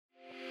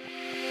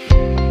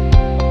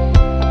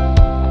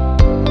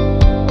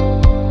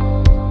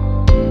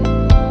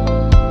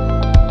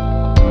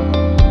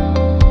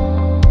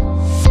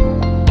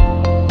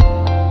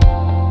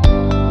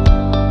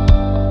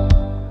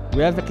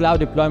We have a cloud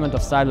deployment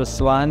of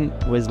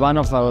CylusOne with one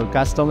of our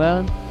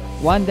customers.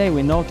 One day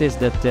we noticed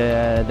that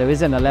there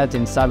is an alert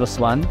in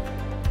CylusOne.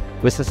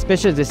 We're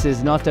suspicious this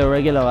is not a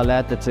regular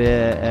alert that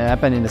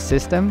happened in the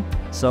system,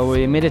 so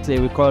we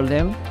immediately called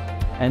him,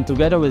 and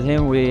together with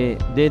him we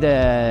did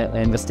an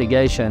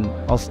investigation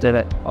of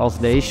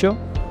the issue,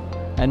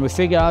 and we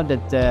figured out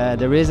that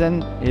the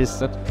reason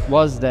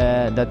was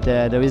that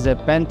there is a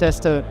pen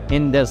tester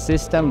in their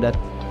system that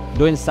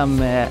doing some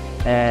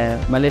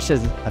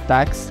malicious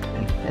attacks.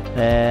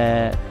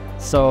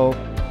 So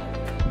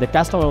the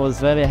customer was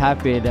very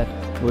happy that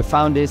we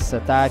found this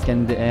attack,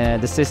 and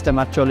the system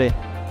actually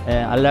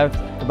alert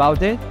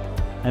about it,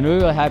 and we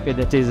were happy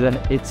that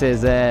it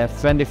is a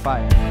friendly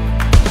fire.